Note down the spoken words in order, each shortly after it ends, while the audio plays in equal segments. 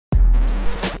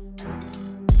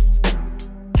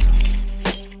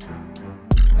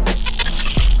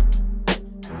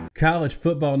College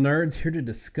football nerds here to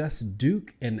discuss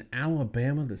Duke and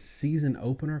Alabama, the season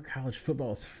opener. College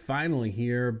football is finally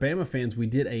here. Bama fans, we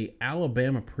did a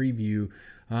Alabama preview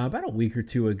about a week or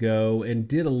two ago and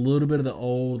did a little bit of the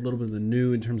old, a little bit of the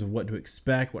new in terms of what to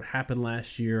expect, what happened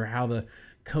last year, how the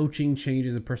coaching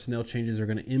changes and personnel changes are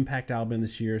going to impact Alabama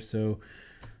this year. So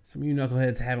some of you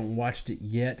knuckleheads haven't watched it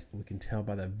yet. We can tell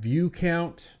by the view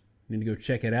count. You need to go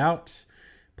check it out.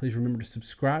 Please remember to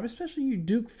subscribe, especially you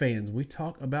Duke fans. We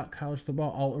talk about college football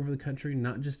all over the country,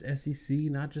 not just SEC,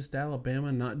 not just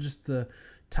Alabama, not just the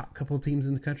top couple of teams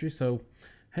in the country. So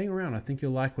hang around. I think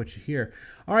you'll like what you hear.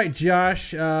 All right,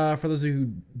 Josh, for those of you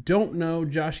who don't know,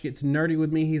 Josh gets nerdy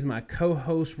with me. He's my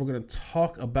co-host. We're going to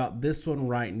talk about this one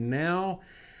right now.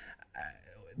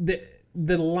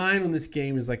 The line on this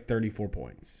game is like 34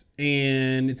 points.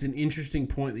 And it's an interesting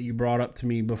point that you brought up to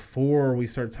me before we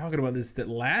started talking about this, that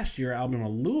last year,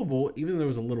 Alabama-Louisville, even though there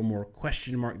was a little more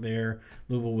question mark there,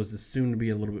 Louisville was assumed to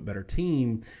be a little bit better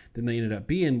team than they ended up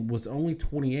being, was only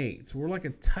 28. So we're like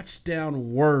a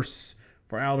touchdown worse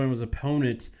for Alabama's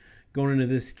opponent going into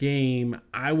this game.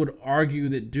 I would argue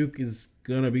that Duke is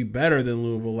going to be better than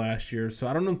Louisville last year. So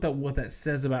I don't know what that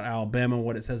says about Alabama,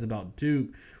 what it says about Duke.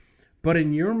 But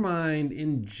in your mind,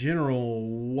 in general,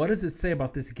 what does it say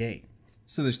about this game?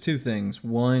 So there's two things.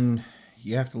 One,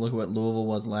 you have to look at what Louisville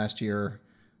was last year.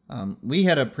 We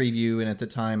had a preview, and at the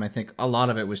time, I think a lot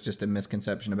of it was just a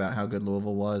misconception about how good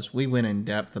Louisville was. We went in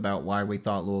depth about why we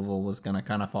thought Louisville was going to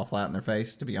kind of fall flat in their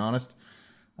face, to be honest.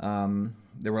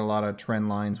 There were a lot of trend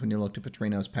lines when you looked at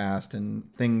Petrino's past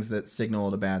and things that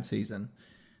signaled a bad season.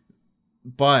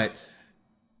 But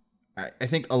I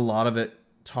think a lot of it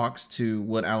talks to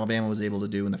what Alabama was able to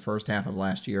do in the first half of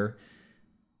last year.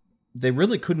 They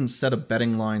really couldn't set a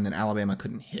betting line that Alabama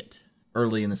couldn't hit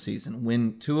early in the season.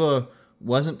 When Tua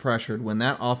wasn't pressured, when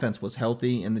that offense was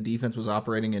healthy and the defense was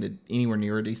operating at anywhere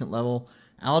near a decent level,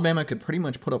 Alabama could pretty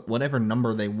much put up whatever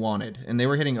number they wanted, and they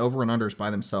were hitting over and unders by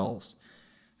themselves.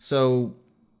 So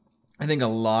I think a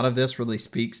lot of this really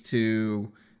speaks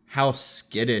to how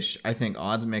skittish I think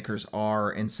odds makers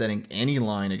are in setting any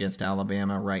line against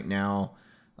Alabama right now.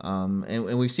 And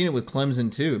we've seen it with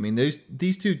Clemson too. I mean,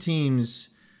 these two teams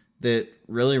that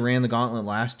really ran the gauntlet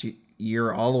last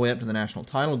year all the way up to the national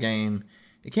title game,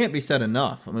 it can't be said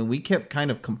enough. I mean, we kept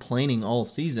kind of complaining all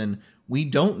season. We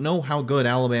don't know how good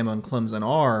Alabama and Clemson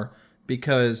are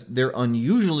because they're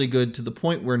unusually good to the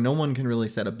point where no one can really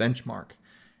set a benchmark.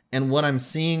 And what I'm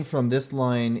seeing from this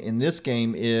line in this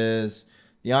game is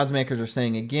the odds makers are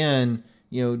saying again,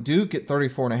 Duke at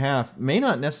 34.5 may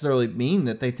not necessarily mean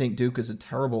that they think Duke is a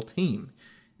terrible team.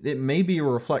 It may be a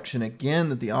reflection, again,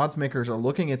 that the odds makers are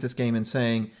looking at this game and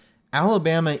saying,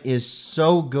 Alabama is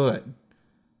so good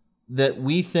that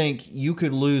we think you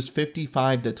could lose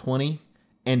 55-20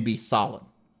 and be solid.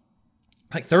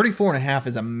 Like 34.5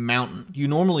 is a mountain. You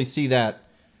normally see that.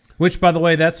 Which, by the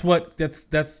way, that's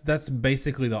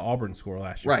basically the Auburn score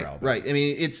last year. Right. I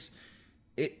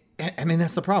mean,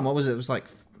 that's the problem. What was it? It was like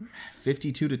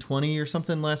 52-20 or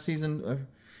something last season.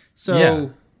 So yeah,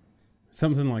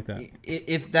 something like that.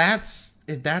 If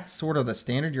that's sort of the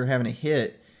standard you're having to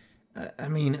hit, I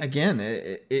mean, again,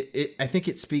 I think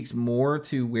it speaks more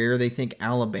to where they think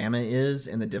Alabama is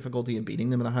and the difficulty of beating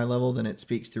them at a high level than it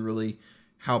speaks to really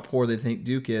how poor they think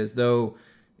Duke is. Though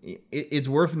it's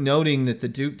worth noting that the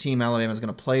Duke team Alabama is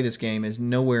going to play this game is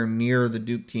nowhere near the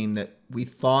Duke team that we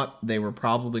thought they were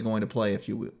probably going to play a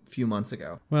few months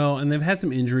ago. Well, and they've had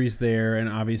some injuries there, and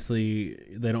obviously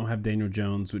they don't have Daniel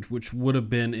Jones, which would have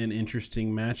been an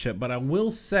interesting matchup. But I will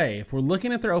say, if we're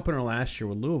looking at their opener last year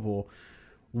with Louisville,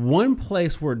 one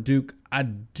place where Duke, I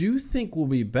do think, will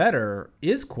be better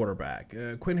is quarterback.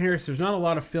 Quentin Harris, there's not a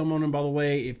lot of film on him, by the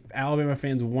way. If Alabama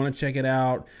fans want to check it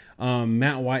out,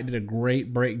 Matt White did a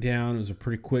great breakdown. It was a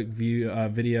pretty quick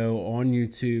video on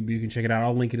YouTube. You can check it out.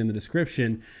 I'll link it in the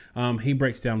description. He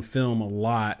breaks down film a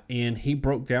lot, and he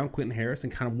broke down Quentin Harris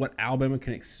and kind of what Alabama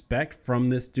can expect from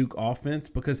this Duke offense,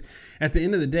 because at the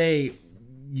end of the day,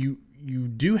 you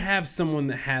do have someone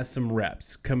that has some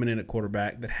reps coming in at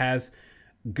quarterback that has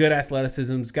good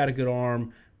athleticism, has got a good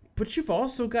arm, but you've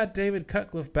also got David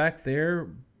Cutcliffe back there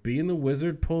being the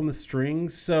wizard, pulling the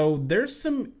strings. So there's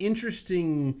some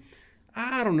interesting,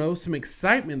 some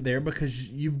excitement there because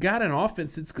you've got an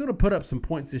offense that's going to put up some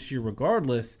points this year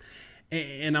regardless.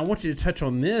 And I want you to touch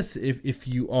on this if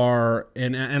you are,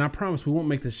 and I promise we won't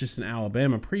make this just an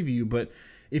Alabama preview, but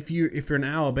if you're an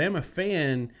Alabama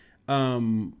fan,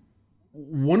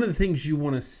 one of the things you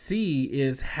want to see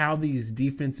is how these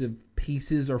defensive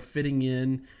pieces are fitting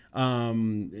in.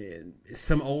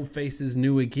 Some old faces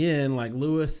new again, like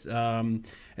Lewis,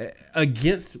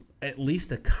 against at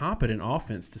least a competent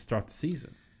offense to start the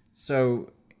season.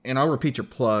 So, and I'll repeat your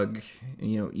plug.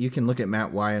 You can look at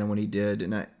Matt Wyatt and what he did,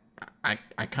 and I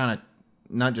kind of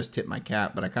not just tip my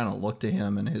cap, but I kind of look to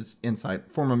him and his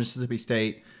insight. Former Mississippi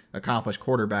State accomplished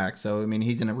quarterback. So, I mean,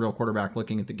 he's in a real quarterback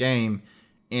looking at the game.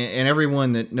 And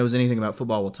everyone that knows anything about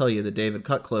football will tell you that David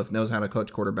Cutcliffe knows how to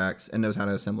coach quarterbacks and knows how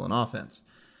to assemble an offense.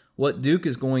 What Duke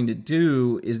is going to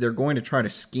do is they're going to try to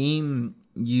scheme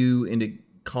you into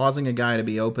causing a guy to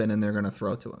be open, and they're going to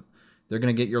throw to him. They're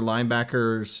going to get your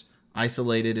linebackers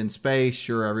isolated in space.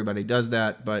 Sure, everybody does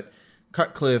that, but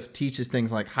Cutcliffe teaches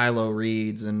things like high-low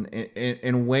reads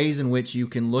and ways in which you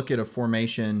can look at a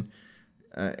formation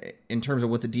in terms of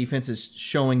what the defense is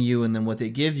showing you and then what they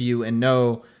give you, and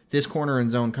know this corner and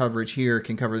zone coverage here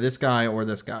can cover this guy or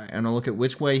this guy. And I'll look at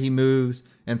which way he moves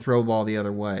and throw ball the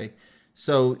other way.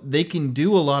 So they can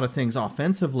do a lot of things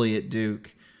offensively at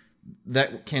Duke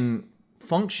that can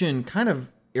function kind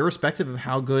of irrespective of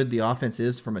how good the offense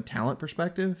is from a talent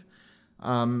perspective.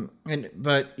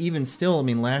 But even still, I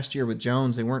mean, last year with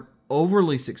Jones, they weren't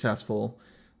overly successful.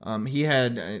 He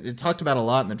had, it talked about a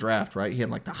lot in the draft, right? He had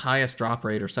like the highest drop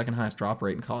rate or second highest drop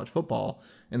rate in college football.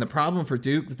 And the problem for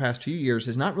Duke the past few years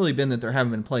has not really been that there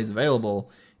haven't been plays available.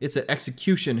 It's that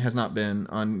execution has not been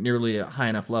on nearly a high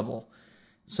enough level.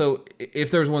 So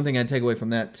if there's one thing I'd take away from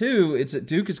that too, it's that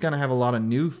Duke is going to have a lot of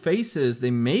new faces.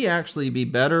 They may actually be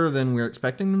better than we're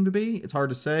expecting them to be. It's hard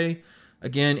to say.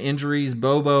 Again, injuries,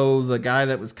 Bobo, the guy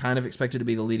that was kind of expected to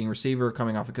be the leading receiver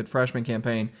coming off a good freshman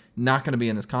campaign, not going to be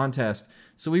in this contest.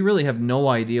 So we really have no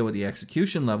idea what the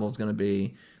execution level is going to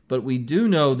be. But we do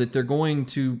know that they're going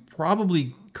to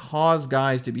probably cause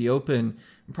guys to be open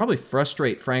and probably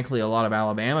frustrate, frankly, a lot of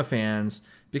Alabama fans,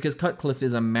 because Cutcliffe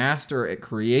is a master at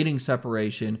creating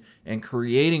separation and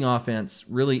creating offense,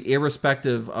 really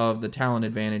irrespective of the talent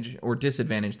advantage or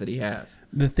disadvantage that he has.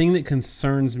 The thing that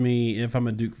concerns me, if I'm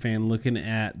a Duke fan, looking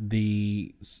at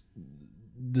the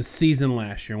season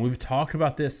last year, and we've talked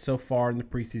about this so far in the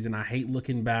preseason, I hate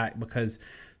looking back because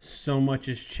so much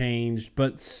has changed,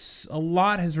 but a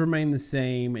lot has remained the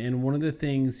same. And one of the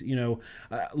things,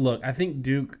 look, I think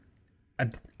Duke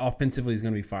offensively is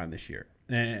going to be fine this year.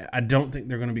 I don't think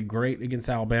they're going to be great against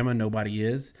Alabama. Nobody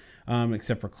is,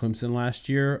 except for Clemson last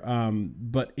year.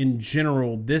 But in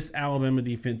general, this Alabama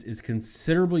defense is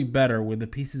considerably better with the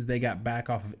pieces they got back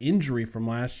off of injury from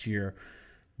last year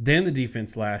than the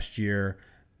defense last year.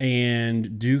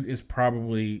 And Duke is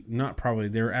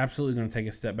they're absolutely going to take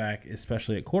a step back,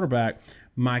 especially at quarterback.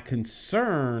 My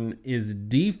concern is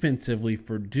defensively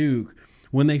for Duke.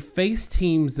 When they face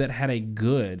teams that had a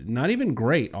good, not even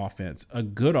great offense, a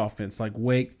good offense like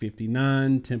Wake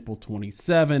 59, Temple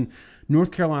 27,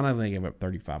 North Carolina, they gave up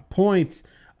 35 points,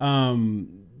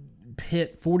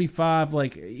 Pitt 45,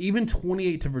 like even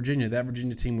 28 to Virginia. That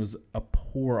Virginia team was a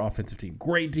poor offensive team.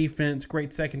 Great defense,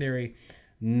 great secondary,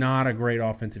 not a great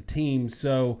offensive team.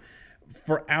 So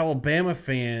for Alabama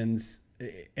fans,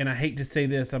 and I hate to say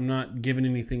this, I'm not giving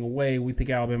anything away. We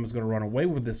think Alabama's going to run away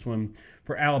with this one.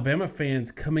 For Alabama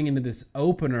fans coming into this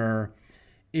opener,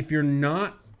 if you're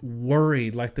not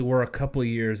worried like they were a couple of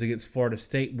years against Florida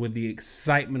State with the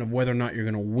excitement of whether or not you're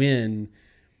going to win,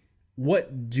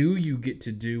 what do you get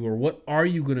to do, or what are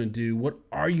you going to do? What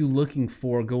are you looking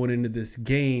for going into this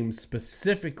game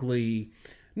specifically,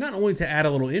 not only to add a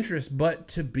little interest, but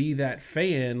to be that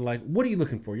fan? Like, what are you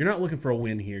looking for? You're not looking for a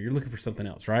win here. You're looking for something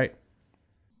else, right?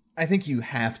 I think you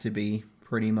have to be,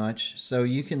 pretty much. So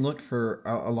you can look for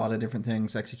a lot of different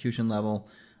things, execution level.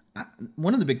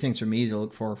 One of the big things for me to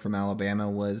look for from Alabama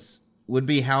would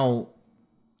be how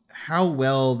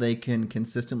well they can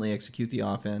consistently execute the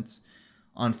offense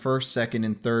on first, second,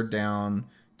 and third down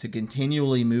to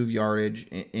continually move yardage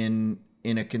in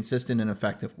a consistent and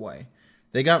effective way.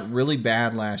 They got really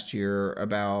bad last year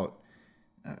about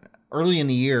early in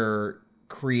the year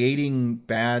creating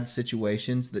bad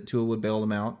situations that Tua would bail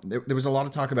them out. There was a lot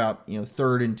of talk about,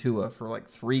 third and Tua for like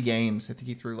 3 games. I think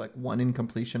he threw like 1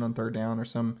 incompletion on third down or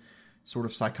some sort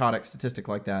of psychotic statistic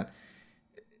like that.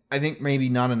 I think maybe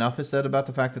not enough is said about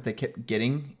the fact that they kept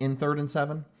getting in 3rd and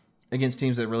 7 against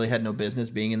teams that really had no business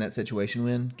being in that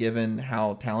situation given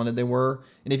how talented they were.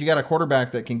 And if you got a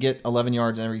quarterback that can get 11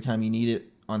 yards every time you need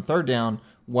it on third down,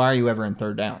 why are you ever in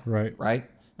third down? Right.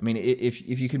 I mean,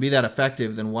 if you could be that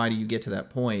effective, then why do you get to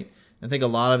that point? I think a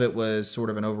lot of it was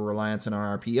sort of an over-reliance on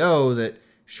our RPO that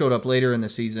showed up later in the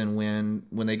season when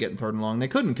they get in 3rd and long. They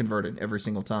couldn't convert it every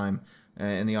single time,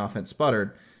 and the offense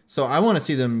sputtered. So I want to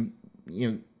see them,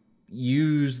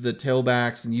 use the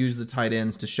tailbacks and use the tight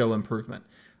ends to show improvement.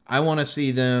 I want to see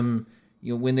them,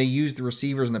 when they use the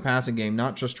receivers in the passing game,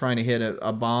 not just trying to hit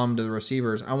a bomb to the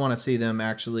receivers. I want to see them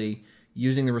actually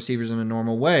using the receivers in a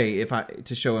normal way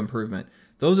to show improvement.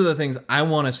 Those are the things I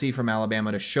want to see from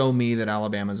Alabama to show me that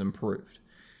Alabama's improved.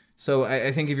 So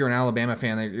I think if you're an Alabama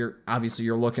fan,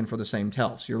 you're looking for the same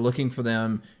tells. You're looking for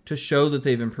them to show that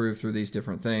they've improved through these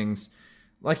different things.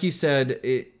 Like you said,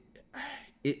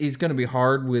 it's going to be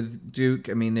hard with Duke.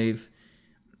 I mean,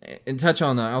 I'll touch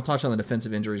on the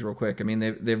defensive injuries real quick. I mean,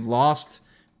 they've lost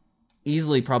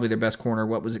easily probably their best corner,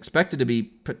 what was expected to be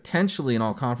potentially an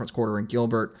all-conference quarter in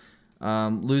Gilbert,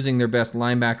 losing their best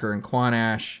linebacker in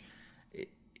Quanash.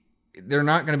 They're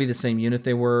not going to be the same unit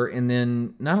they were. And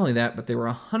then not only that, but they were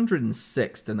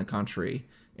 106th in the country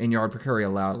in yard per carry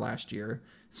allowed last year.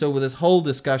 So with this whole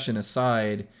discussion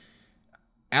aside,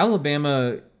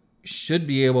 Alabama should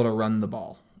be able to run the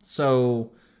ball.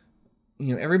 So,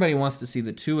 everybody wants to see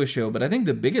the Tua show, but I think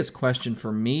the biggest question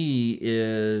for me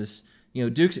is,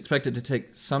 Duke's expected to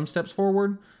take some steps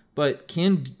forward, but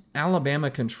can Alabama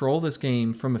control this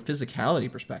game from a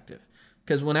physicality perspective?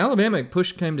 Because when Alabama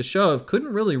push came to shove,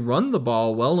 couldn't really run the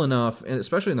ball well enough,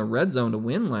 especially in the red zone, to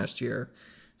win last year.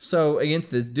 So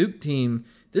against this Duke team,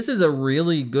 this is a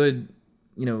really good,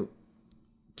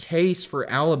 case for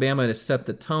Alabama to set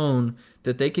the tone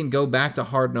that they can go back to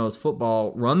hard-nosed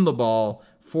football, run the ball,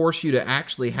 force you to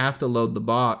actually have to load the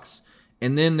box,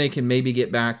 and then they can maybe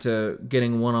get back to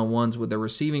getting one-on-ones with their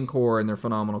receiving core and their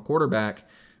phenomenal quarterback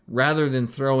rather than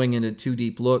throwing into two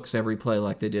deep looks every play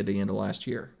like they did at the end of last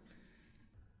year.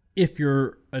 If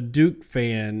you're a Duke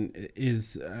fan,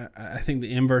 I think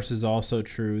the inverse is also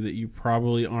true, that you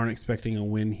probably aren't expecting a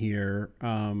win here,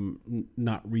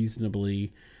 not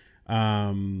reasonably.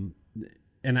 And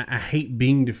I hate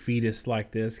being defeatist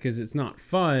like this because it's not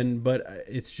fun, but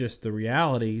it's just the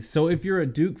reality. So if you're a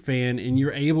Duke fan and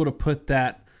you're able to put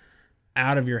that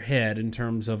out of your head in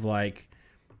terms of like,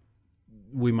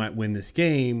 we might win this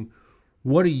game,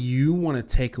 what do you want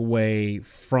to take away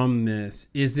from this?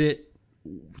 Is it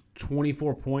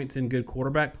 24 points in good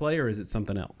quarterback play, or is it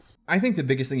something else? I think the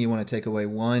biggest thing you want to take away,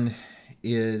 one,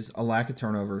 is a lack of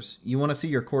turnovers. You want to see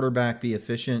your quarterback be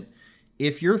efficient.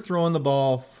 If you're throwing the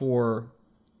ball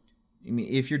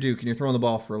if you're Duke and you're throwing the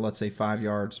ball for, let's say, 5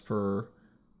 yards per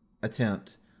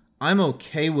attempt, I'm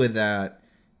okay with that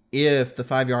if the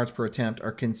 5 yards per attempt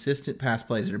are consistent pass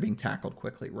plays that are being tackled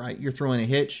quickly, right? You're throwing a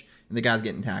hitch and the guy's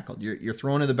getting tackled. You're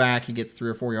throwing to the back, he gets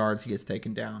 3 or 4 yards, he gets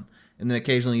taken down. And then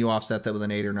occasionally you offset that with an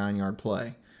 8 or 9 yard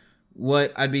play.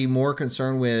 What I'd be more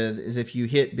concerned with is if you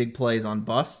hit big plays on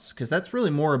busts, because that's really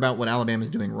more about what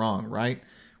Alabama's doing wrong, right?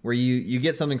 Where you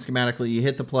get something schematically, you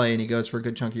hit the play and he goes for a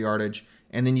good chunk of yardage,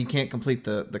 and then you can't complete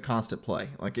the constant play.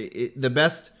 Like the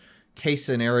best case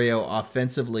scenario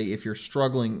offensively, if you're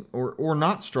struggling or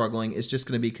not struggling, is just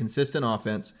going to be consistent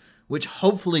offense, which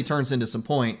hopefully turns into some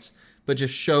points, but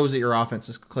just shows that your offense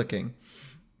is clicking.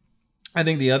 I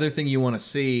think the other thing you want to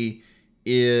see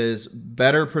is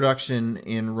better production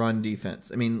in run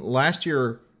defense. I mean, last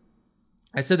year,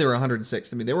 I said they were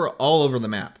 106th. I mean, they were all over the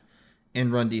map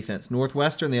in run defense.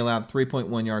 Northwestern, they allowed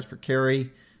 3.1 yards per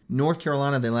carry. North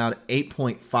Carolina, they allowed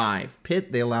 8.5.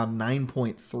 Pitt, they allowed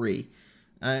 9.3.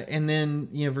 And then,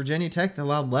 Virginia Tech, they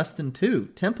allowed less than 2.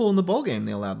 Temple in the bowl game,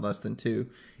 they allowed less than 2.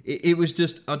 It was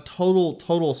just a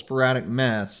total sporadic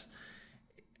mess.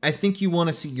 I think you want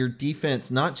to see your defense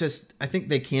not just, I think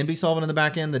they can be solvent in the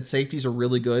back end. The safeties are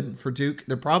really good for Duke.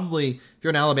 They're probably, if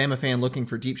you're an Alabama fan looking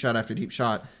for deep shot after deep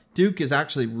shot, Duke is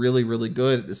actually really, really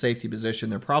good at the safety position.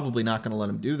 They're probably not going to let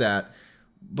him do that.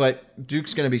 But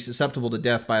Duke's going to be susceptible to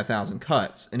death by 1,000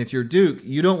 cuts. And if you're Duke,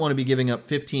 you don't want to be giving up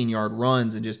 15-yard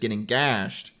runs and just getting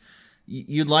gashed.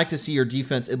 You'd like to see your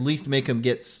defense at least make them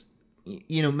get,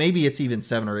 maybe it's even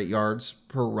 7 or 8 yards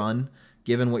per run,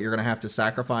 given what you're going to have to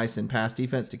sacrifice in pass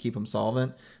defense to keep them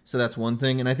solvent. So that's one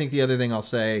thing. And I think the other thing I'll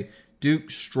say, Duke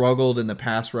struggled in the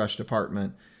pass rush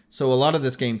department. So a lot of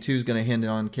this game, too, is going to hinge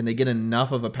on, can they get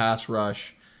enough of a pass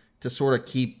rush to sort of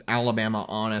keep Alabama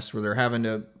honest, where they're having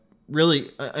to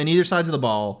really, on either sides of the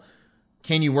ball,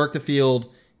 can you work the field?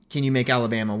 Can you make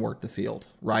Alabama work the field,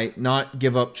 right? Not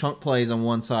give up chunk plays on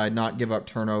one side, not give up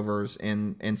turnovers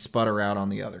and sputter out on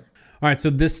the other. All right, so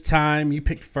this time you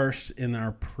picked first in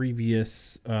our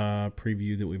previous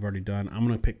preview that we've already done. I'm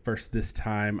going to pick first this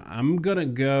time. I'm going to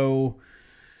go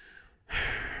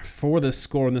for the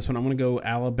score on this one. I'm going to go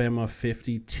Alabama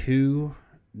 52,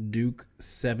 Duke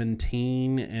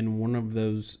 17, and one of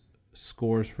those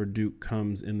scores for Duke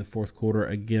comes in the fourth quarter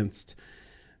against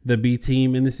the B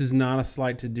team, and this is not a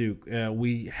slight to Duke.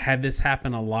 We had this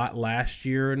happen a lot last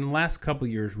year and the last couple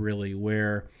years, really,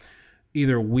 where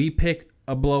either we pick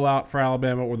a blowout for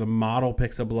Alabama or the model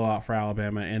picks a blowout for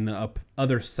Alabama and the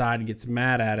other side gets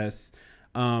mad at us.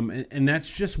 And that's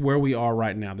just where we are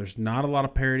right now. There's not a lot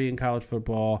of parity in college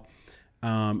football.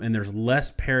 and there's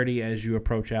less parity as you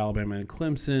approach Alabama and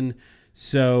Clemson.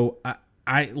 So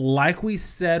I like we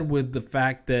said with the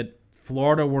fact that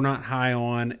Florida we're not high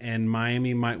on and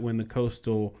Miami might win the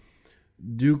Coastal,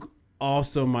 Duke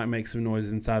also might make some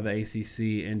noise inside the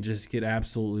ACC and just get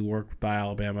absolutely worked by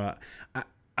Alabama.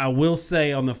 I will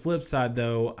say on the flip side,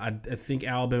 though, I think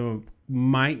Alabama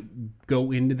might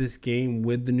go into this game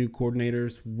with the new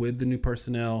coordinators, with the new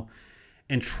personnel,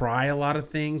 and try a lot of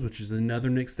things, which is another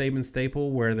Nick Saban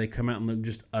staple where they come out and look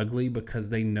just ugly because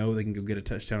they know they can go get a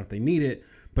touchdown if they need it,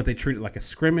 but they treat it like a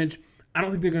scrimmage. I don't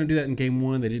think they're going to do that in game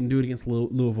one. They didn't do it against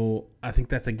Louisville. I think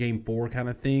that's a game 4 kind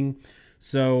of thing.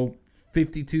 So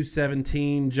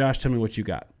 52-17. Josh, tell me what you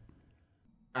got.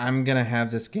 I'm going to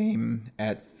have this game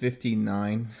at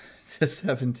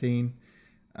 59-17.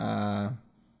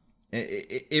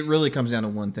 It really comes down to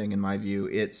one thing in my view.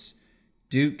 It's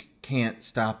Duke can't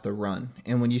stop the run.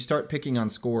 And when you start picking on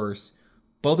scores,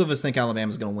 both of us think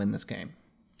Alabama's going to win this game.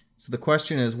 So the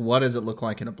question is, what does it look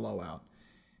like in a blowout?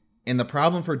 And the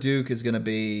problem for Duke is going to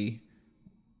be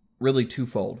really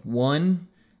twofold. One,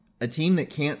 a team that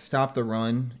can't stop the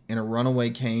run in a runaway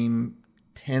game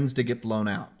tends to get blown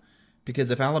out.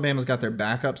 Because if Alabama's got their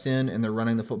backups in and they're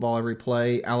running the football every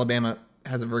play, Alabama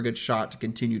has a very good shot to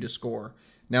continue to score.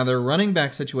 Now, their running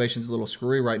back situation is a little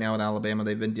screwy right now with Alabama.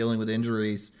 They've been dealing with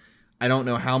injuries. I don't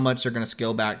know how much they're going to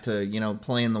scale back to,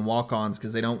 playing the walk-ons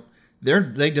because they do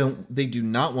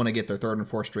not want to get their third and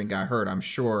fourth string guy hurt, I'm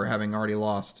sure, having already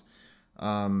lost.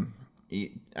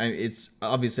 It's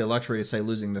obviously a luxury to say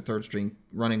losing the third string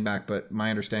running back, but my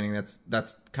understanding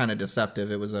that's kind of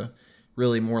deceptive. It was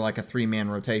really more like a 3-man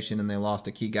rotation, and they lost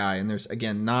a key guy. And there's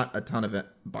again not a ton of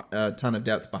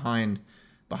depth behind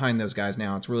those guys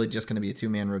now. It's really just going to be a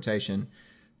 2-man rotation.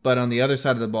 But on the other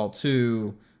side of the ball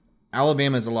too,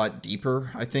 Alabama is a lot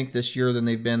deeper, I think, this year than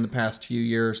they've been the past few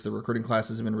years. The recruiting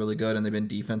classes have been really good, and they've been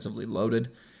defensively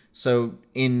loaded. So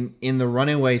in the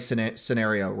runaway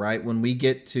scenario, right, when we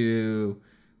get to,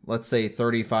 let's say,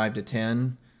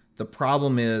 35-10, the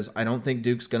problem is I don't think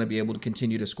Duke's going to be able to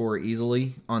continue to score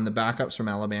easily on the backups from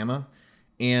Alabama.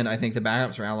 And I think the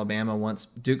backups from Alabama, once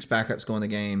Duke's backups go in the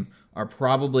game, are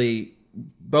probably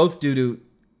both due to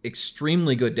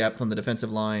extremely good depth on the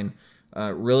defensive line,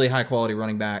 really high-quality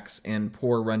running backs, and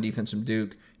poor run defense from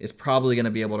Duke, is probably going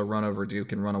to be able to run over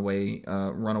Duke and run away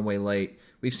late.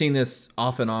 We've seen this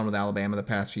off and on with Alabama the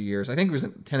past few years. I think it was a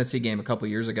Tennessee game a couple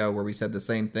years ago where we said the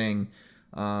same thing.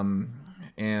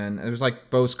 And it was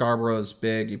like Bo Scarborough's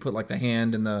big. You put like the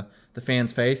hand in the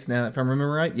fan's face. Now, if I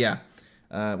remember right, yeah.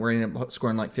 We're ended up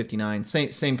scoring like 59.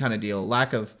 Same kind of deal.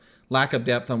 Lack of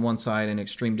depth on one side and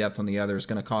extreme depth on the other is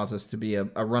going to cause us to be a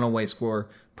runaway score.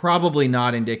 Probably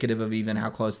not indicative of even how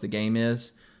close the game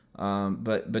is.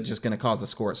 But just going to cause the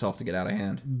score itself to get out of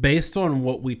hand. Based on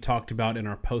what we talked about in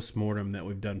our post-mortem that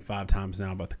we've done 5 times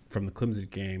now from the Clemson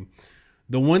game,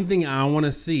 the one thing I want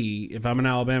to see, if I'm an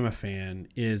Alabama fan,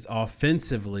 is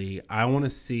offensively, I want to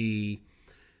see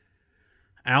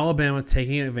Alabama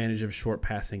taking advantage of a short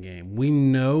passing game. We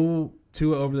know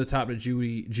Tua over the top to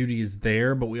Judy is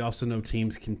there, but we also know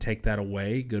teams can take that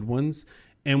away, good ones.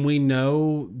 And we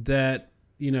know that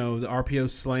the RPO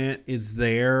slant is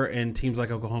there, and teams like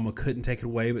Oklahoma couldn't take it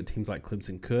away, but teams like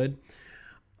Clemson could.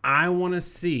 I want to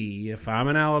see, if I'm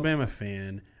an Alabama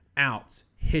fan, outs,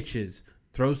 hitches,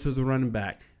 throws to the running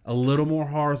back, a little more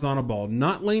horizontal ball.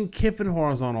 Not Lane Kiffin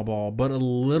horizontal ball, but a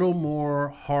little more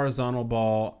horizontal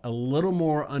ball, a little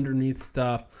more underneath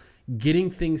stuff, getting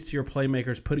things to your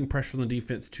playmakers, putting pressure on the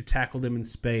defense to tackle them in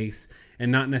space,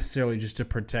 and not necessarily just to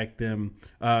protect them,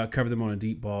 cover them on a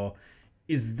deep ball.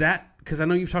 Is that, because I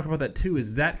know you've talked about that too,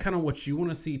 is that kind of what you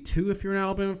want to see too if you're an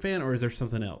Alabama fan, or is there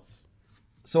something else?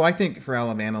 So I think for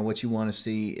Alabama, what you want to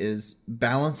see is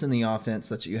balance in the offense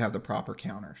such that you have the proper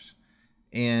counters.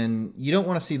 And you don't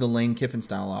want to see the Lane Kiffin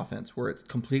style offense where it's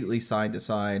completely side to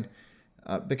side,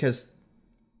 because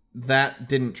that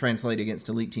didn't translate against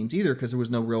elite teams either because there was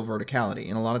no real verticality.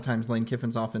 And a lot of times Lane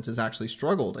Kiffin's offense has actually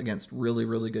struggled against really,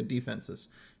 really good defenses.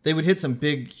 They would hit some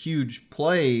big, huge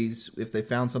plays if they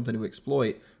found something to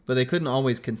exploit, but they couldn't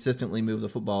always consistently move the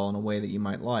football in a way that you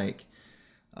might like.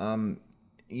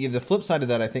 The flip side of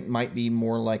that, I think, might be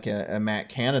more like a Matt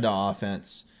Canada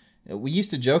offense. We used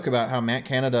to joke about how Matt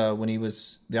Canada, when he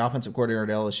was the offensive coordinator at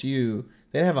LSU,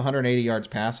 they'd have 180 yards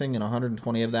passing, and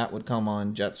 120 of that would come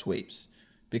on jet sweeps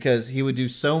because he would do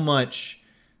so much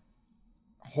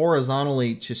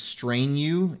horizontally to strain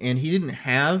you, and he didn't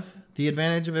have the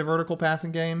advantage of a vertical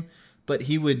passing game, but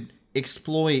he would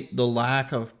exploit the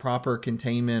lack of proper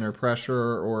containment or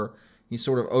pressure, or you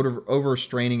sort of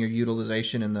overstraining your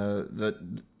utilization in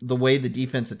the way the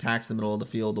defense attacks the middle of the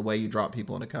field, the way you drop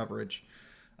people into coverage.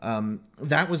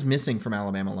 That was missing from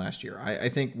Alabama last year. I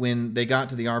think when they got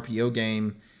to the RPO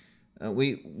game,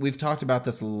 we've talked about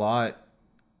this a lot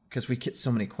because we get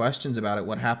so many questions about it.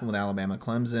 What happened with Alabama,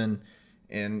 Clemson,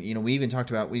 and we even talked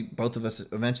about both of us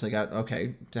eventually got,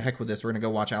 okay, to heck with this. We're going to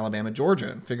go watch Alabama,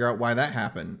 Georgia, and figure out why that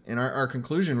happened. And our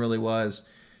conclusion really was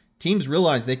teams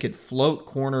realized they could float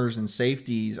corners and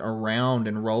safeties around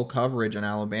and roll coverage in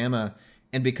Alabama,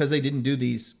 and because they didn't do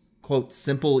these quote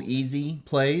simple, easy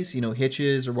plays,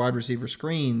 hitches or wide receiver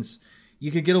screens,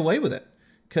 you could get away with it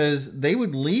because they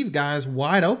would leave guys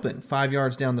wide open 5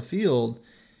 yards down the field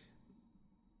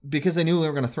because they knew they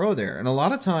were going to throw there. And a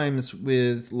lot of times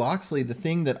with Loxley, the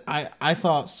thing that I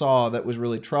saw that was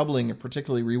really troubling,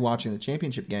 particularly rewatching the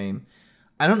championship game,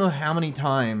 I don't know how many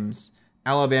times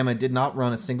Alabama did not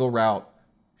run a single route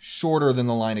shorter than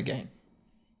the line of gain.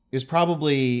 It was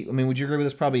probably, would you agree with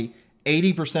this? Probably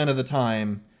 80% of the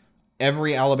time,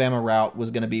 every Alabama route was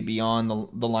going to be beyond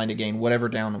the line of gain, whatever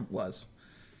down it was.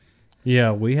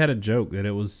 Yeah, we had a joke that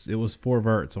it was 4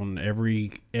 verts on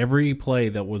every play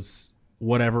that was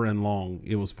whatever and long.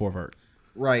 It was 4 verts.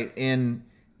 Right, and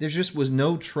there just was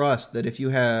no trust that if you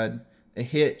had a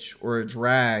hitch or a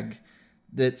drag,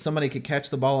 that somebody could catch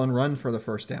the ball and run for the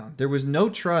first down. There was no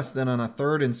trust that on a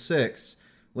 3rd and 6,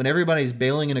 when everybody's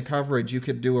bailing into coverage, you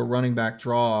could do a running back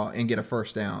draw and get a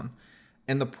first down.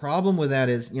 And the problem with that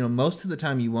is, most of the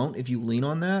time you won't if you lean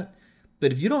on that.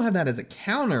 But if you don't have that as a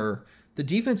counter, the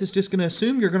defense is just going to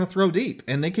assume you're going to throw deep.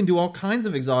 And they can do all kinds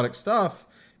of exotic stuff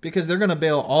because they're going to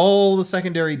bail all the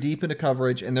secondary deep into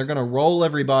coverage and they're going to roll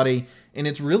everybody. And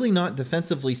it's really not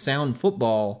defensively sound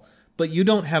football, but you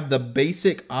don't have the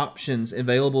basic options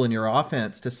available in your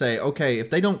offense to say, okay, if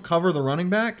they don't cover the running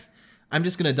back, I'm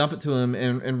just going to dump it to him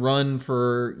and run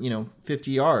for,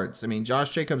 50 yards.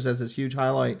 Josh Jacobs has this huge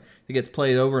highlight that gets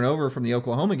played over and over from the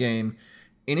Oklahoma game,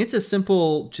 and it's a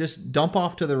simple just dump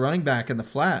off to the running back in the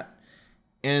flat.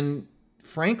 And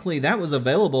frankly, that was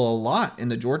available a lot in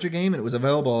the Georgia game, and it was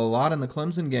available a lot in the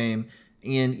Clemson game,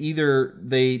 and either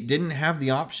they didn't have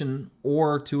the option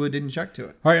or Tua didn't check to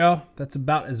it. All right, y'all. That's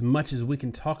about as much as we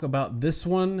can talk about this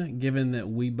one, given that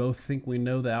we both think we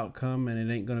know the outcome and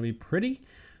it ain't going to be pretty.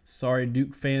 Sorry,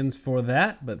 Duke fans, for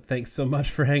that, but thanks so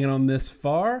much for hanging on this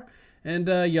far. And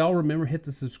y'all remember, hit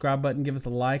the subscribe button, give us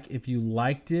a like if you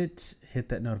liked it, hit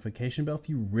that notification bell if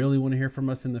you really want to hear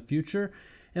from us in the future,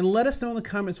 and let us know in the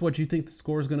comments what you think the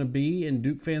score is going to be. And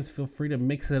Duke fans, feel free to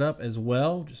mix it up as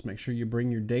well. Just make sure you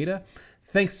bring your data.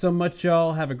 Thanks so much,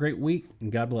 y'all. Have a great week,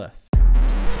 and God bless.